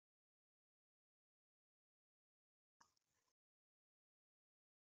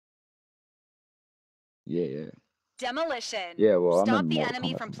Yeah, yeah. Demolition. Yeah, well, I'm Stop in the Mortal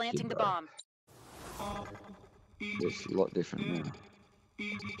enemy Kombat from from a kid, planting the bro. bomb. It's a lot different now.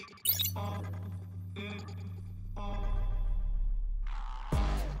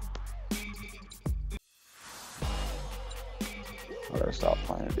 I gotta start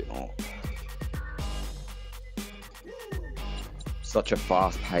playing a bit more. Such a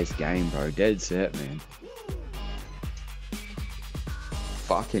fast-paced game, bro. Dead set, man.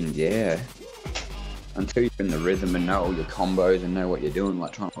 Fucking yeah. Until you're in the rhythm and know all your combos and know what you're doing,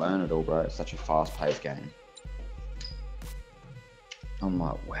 like trying to learn it all, bro. It's such a fast-paced game. I'm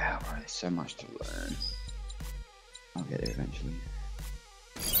like, wow, bro. There's so much to learn. I'll get there eventually.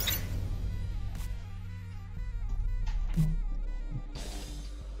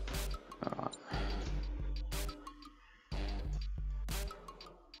 Alright.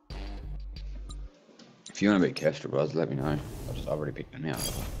 If you want to beat Kestrel, bros, let me know. I've already picked them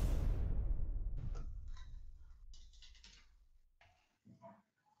out.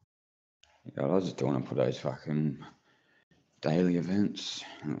 Yeah, I was just doing to put those fucking daily events,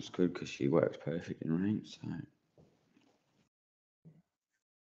 and it's good because she works perfect in rank, so.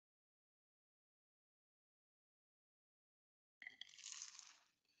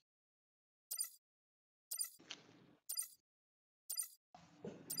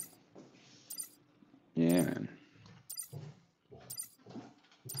 Yeah, man.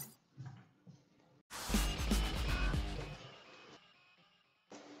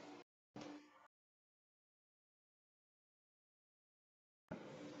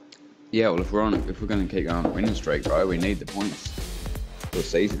 Yeah, well, if we're going to keep going on a winning streak, bro, we need the points for the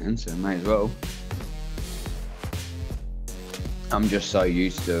season, so may as well. I'm just so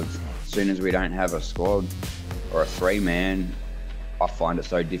used to, as soon as we don't have a squad or a 3-man, I find it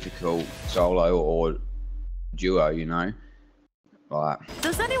so difficult, solo or duo, you know? Like.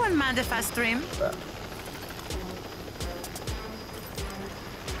 Does anyone mind if I stream?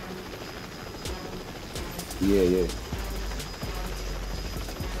 Yeah, yeah.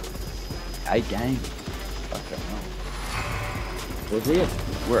 8 games. Okay, no. What's it?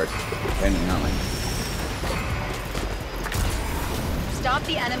 We're defending, aren't we? Stop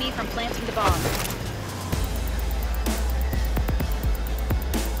the enemy from planting the bomb.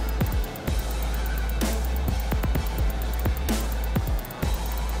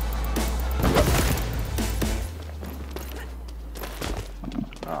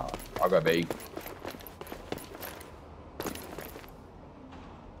 Oh, I'll go B.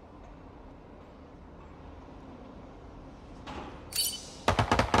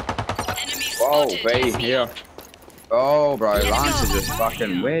 Oh, B, here. Oh, bro, Lance is just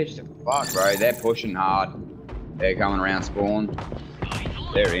fucking wedged. Fuck, bro, they're pushing hard. They're coming around spawn.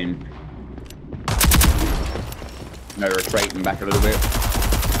 They're in. No, retreating back a little bit.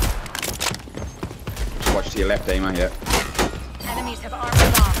 Watch to your left, Emo, yeah. Enemies have armed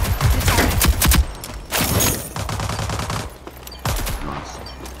the bomb. Nice.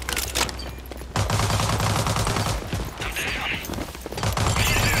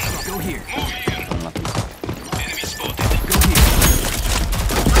 Go here. Unlucky. Enemy spotted. Go here.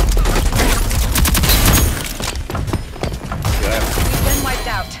 We've been wiped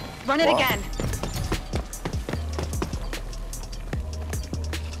out. Run it again.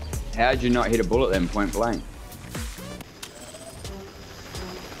 How'd you not hit a bullet then, point blank?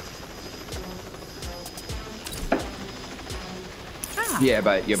 Yeah,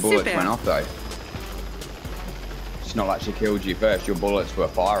 but your bullets went off though. It's not like she killed you first. Your bullets were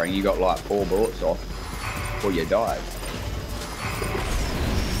firing. You got like 4 bullets off before you died.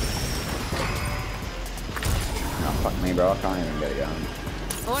 Oh, fuck me, bro. I can't even get it going.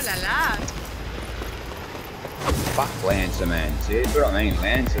 Oh la la! Fuck Lancer, man. See, that's what I mean.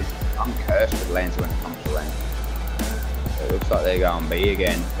 Lancers. I'm cursed with Lancer when it comes to Lancer. It looks like they're going B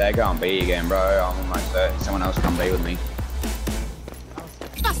again. They're going B again, bro. I'm almost certain someone else come B with me.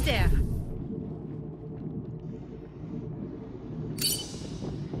 Buster!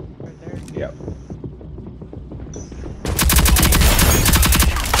 Yep.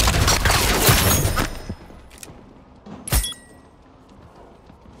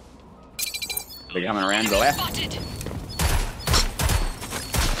 They're coming around to the left.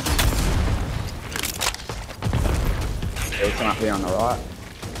 There's one up here on the right.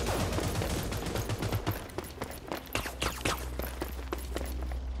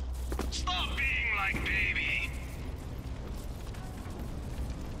 Stop being like baby.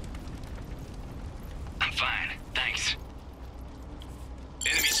 I'm fine, thanks.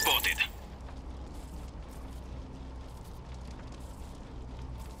 Enemy spotted.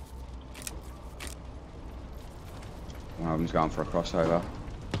 One of them's going for a crossover.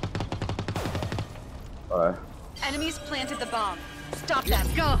 Enemies planted the bomb. Stop them.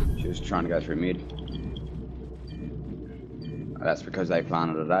 Go. She was trying to go through mid. That's because they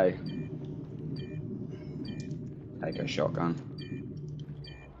planted it, eh? Take a shotgun.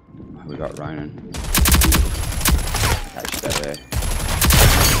 We got Ronan. Okay, she's over there.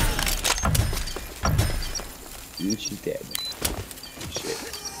 And she's dead. Shit.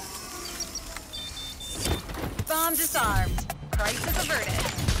 Bomb disarmed. Crisis averted.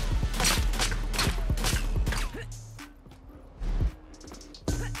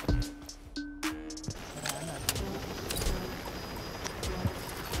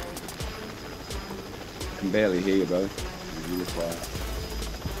 I can barely hear you, bro. You're quiet.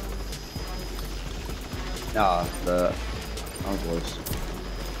 Nah, the our voice.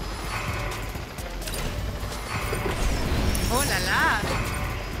 Oh la la.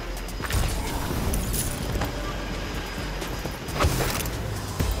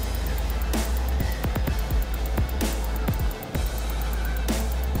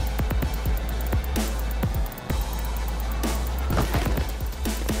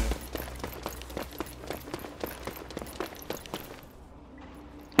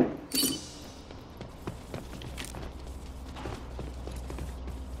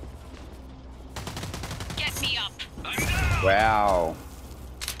 Get me up. Wow.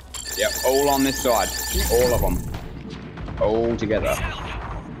 Yep, all on this side. All of them. All together.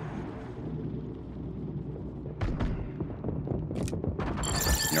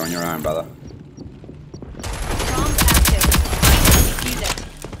 You're on your own, brother. Bomb's active. Defuse it.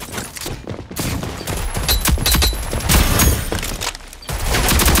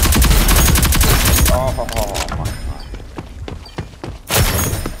 Oh, my God.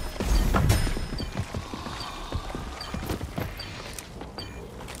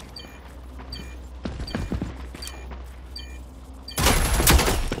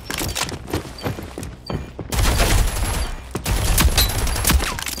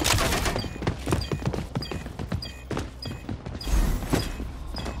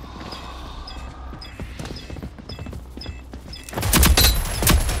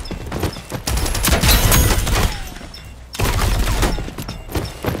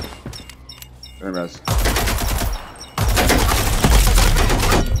 Res.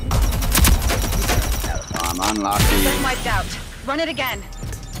 I'm unlucky. Been wiped out. Run it again.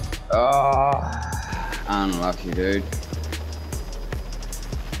 Oh, unlucky, dude.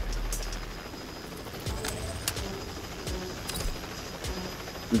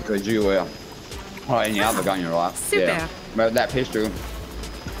 Because you were. Oh, any other gun, you're right. Super. Yeah. But that pistol,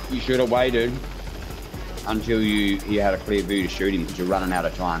 you should have waited until you had a clear view to shoot him because you're running out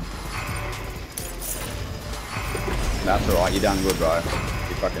of time. That's alright, you done good, bro.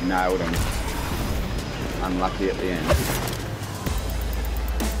 You fucking nailed him. Unlucky at the end.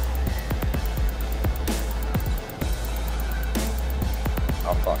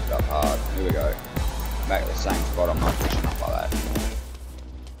 I fucked up hard. Here we go. Back at the same spot, I'm not pushing up like that anymore.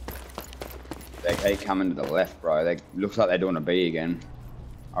 They coming to the left, bro. They looks like they're doing a B again.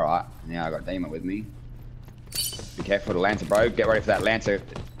 Alright, now I got Demon with me. Be careful of the Lancer, bro. Get ready for that Lancer.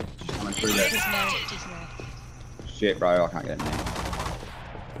 Just coming through there. Shit, bro, I can't get in there.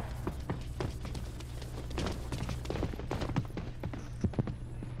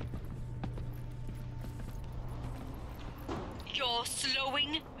 You're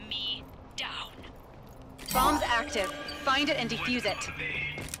slowing me down. Bomb's active. Find it and defuse it.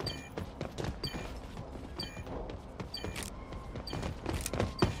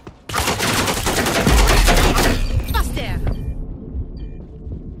 Buster.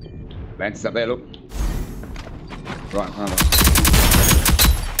 Lancer's up there, look. Right in front of us.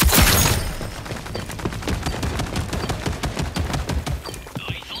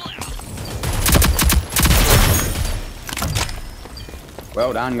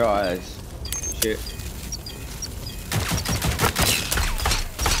 Well done, guys. Shit.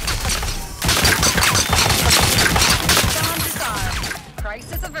 Bomb disarmed.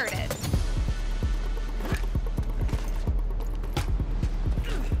 Crisis averted.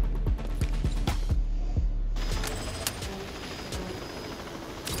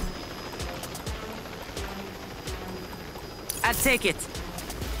 I'll take it.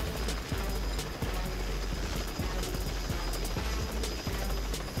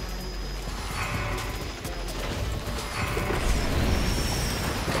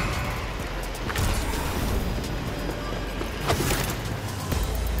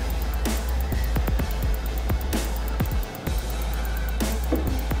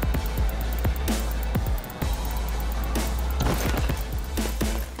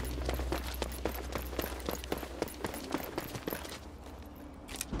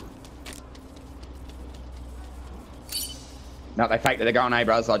 No, they faked it. They're going A,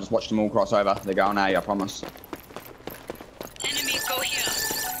 bros. I just watched them all cross over. They're going A, I promise. Enemies go here.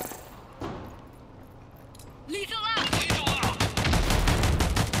 Lethal out. Lethal out.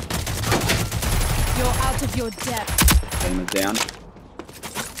 You're out of your depth. Team is down.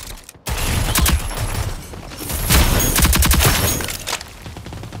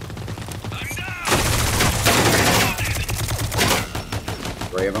 I'm down.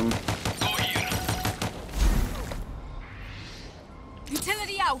 3 of them. Go here.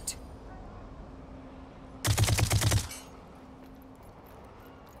 Utility out.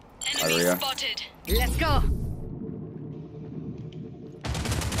 Enemy Area. spotted. Let's go. I'm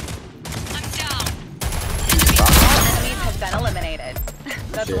down. All enemies have been eliminated.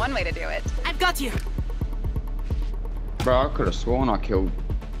 That's Shit. one way to do it. I've got you. Bro, I could have sworn I killed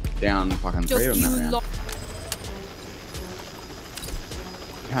down fucking 3 of Just them you that round. lot.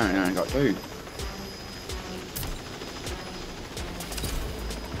 Apparently I only got 2.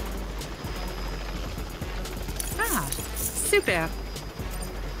 Ah, super.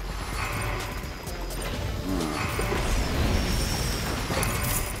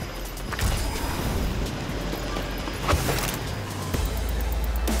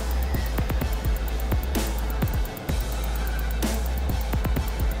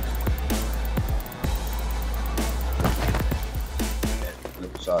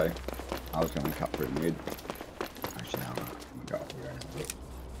 So, I was going to cut through mid. Actually, I'm going to go up here in a bit.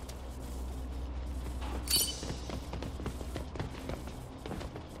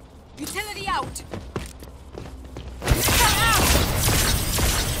 Utility out.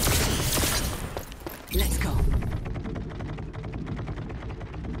 Let's go.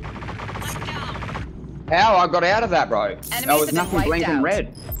 I'm down. How? I got out of that, bro. Enemies That have was been nothing wiped blinking out.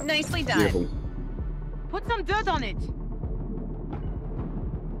 red. Nicely done. Beautiful. Put some dirt on it.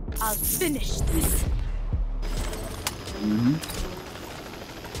 I'll finish this. Mm-hmm.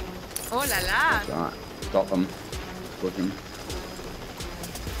 Oh la la. Alright, stop them. Push them.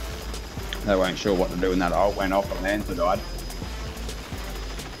 They weren't sure what to do when that ult went off and Lancer died.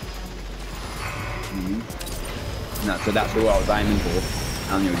 Mm-hmm. No, so that's who I was aiming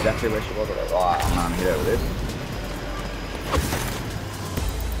for. I knew exactly where she was. I was like, right, I'm gonna hit her with this.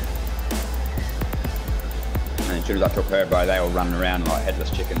 And as soon as I took her, bro, they all running around like headless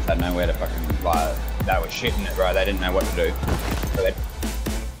chickens, had nowhere to fucking, like, they were shitting it, bro. They didn't know what to do. So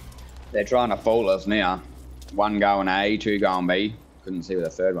they're trying to fool us now. 1 going A, 2 going B. Couldn't see where the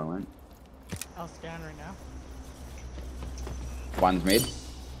 3rd one went. I'll scan right now. 1's mid.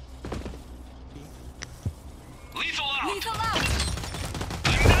 Lethal out. Lethal out.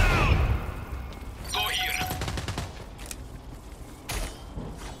 I'm down. Go here.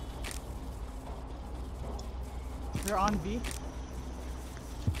 They're on B.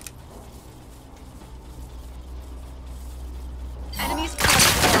 Enemies coming.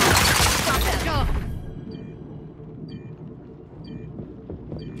 Stop them. Go.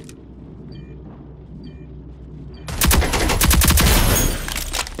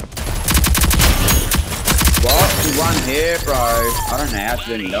 What? 1 here, bro. I don't know how to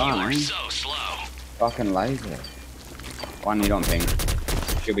do it, You are man. so slow. Fucking laser. 1 hit on ping.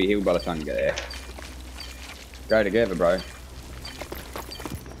 She'll be healed by the time you get there. Go together, bro.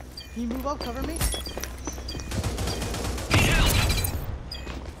 Can you move up? Cover me. Need help.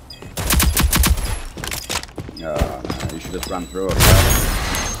 Oh, no, you should just run through it, bro.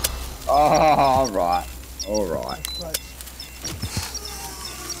 Oh, alright. Alright. But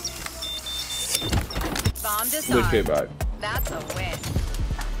Bomb Good disarmed. shit, bro. That's a win.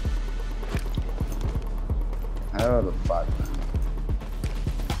 How the fuck, man?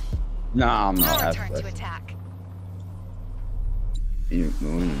 No, I'm not. Our That's turn to it. attack. You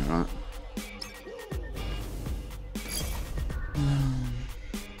moving, right?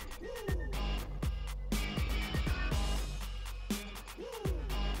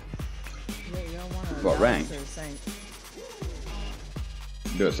 yeah, you don't want to. What rank?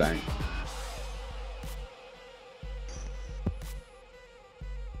 Do it, Saint.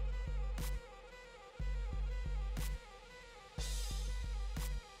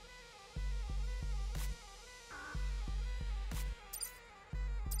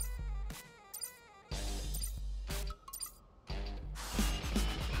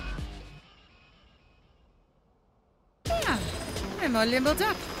 Yeah, I'm all limbered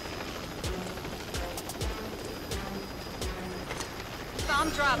up. Bomb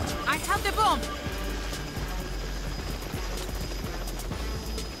dropped. I have the bomb.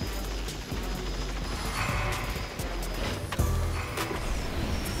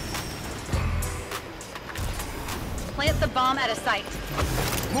 Plant the bomb at a site.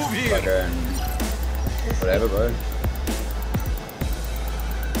 Move here. Fucking whatever, bro.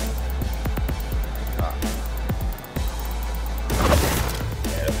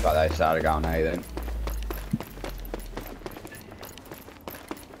 But they started going A then.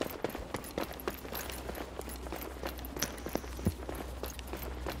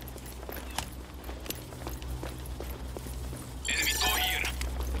 Enemy door here.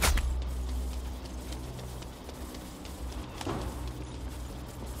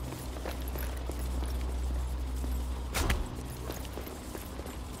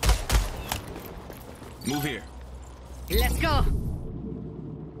 Move here. Let's go.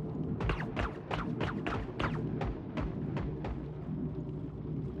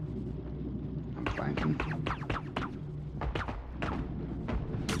 I'm flanking.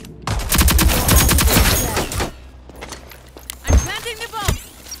 I'm planting the bomb.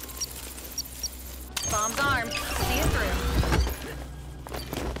 Bomb's armed. See it through.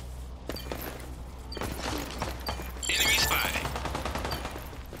 Enemy spotted.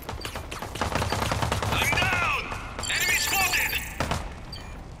 I'm down! Enemy spotted!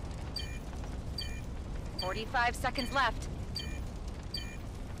 45 seconds left.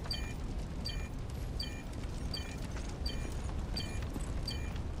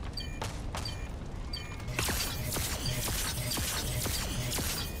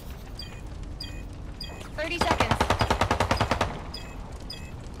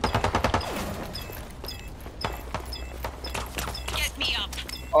 Get me up.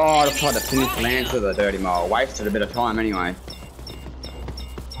 Oh, I tried to finish Lance with a dirty mile. Wasted a bit of time anyway.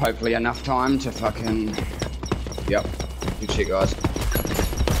 Hopefully enough time to fucking... Yep. Good shit, guys. We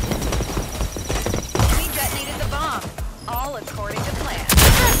detonated the bomb. All according to plan.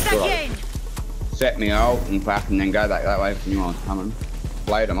 Just Right. again. Set me out and back and then go back that way if anyone's coming.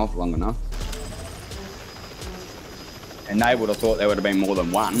 Played them off long enough. And they would have thought there would have been more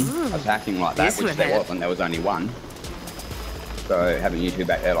than one attacking like that, This which would there help. wasn't. There was only one. So having you two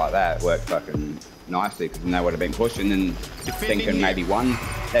back there like that worked fucking nicely because then they would have been pushing and thinking here. maybe one.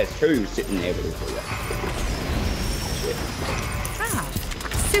 There's two sitting there with for you. Shit. Ah,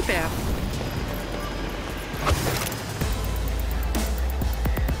 super.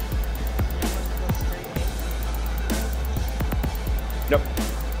 Nope.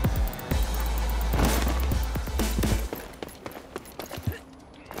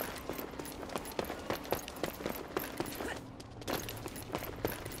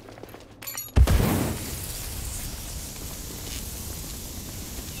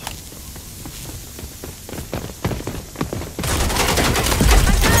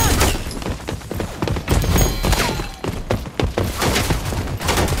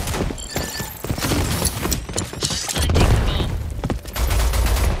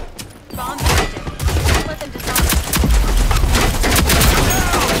 Bomb's active. Let them disarm.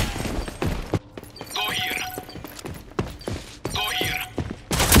 Go here. Go here.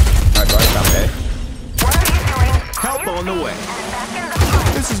 No, both up there. Help on the way.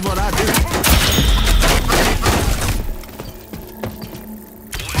 This is what I do.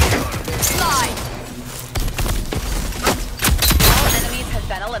 Slide. All enemies have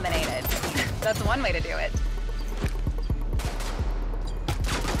been eliminated. That's one way to do it.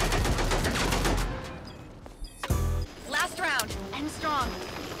 Last round. End strong.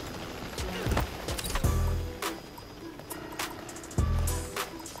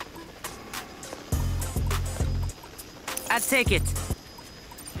 I take it.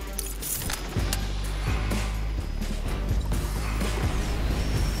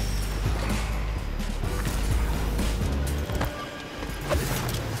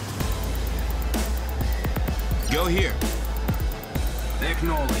 Go here.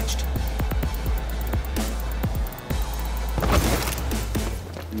 Acknowledged.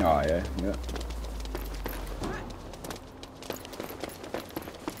 Oh yeah, yeah.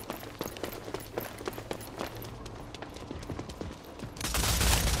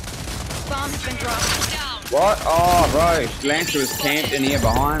 Bomb has been dropped. Down. What? Oh, bro. Lancer was camped in here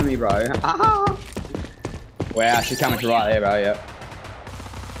behind me, bro. Ah. Wow, she's coming to right there, bro. Yep.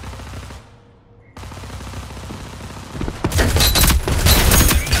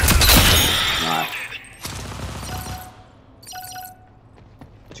 Nice.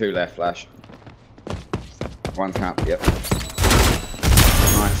 Two left, Flash. One's up, yep. Nice.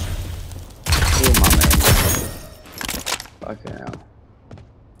 Oh, my man. Fucking hell.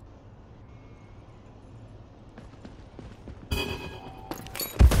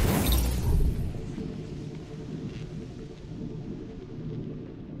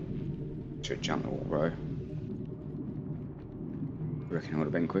 Should jump the wall, bro. Reckon it would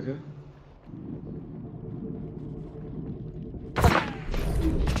have been quicker?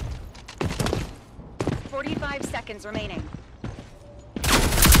 $45 seconds remaining.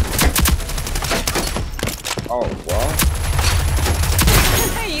 Oh, what?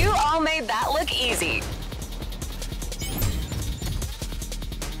 You all made that look easy.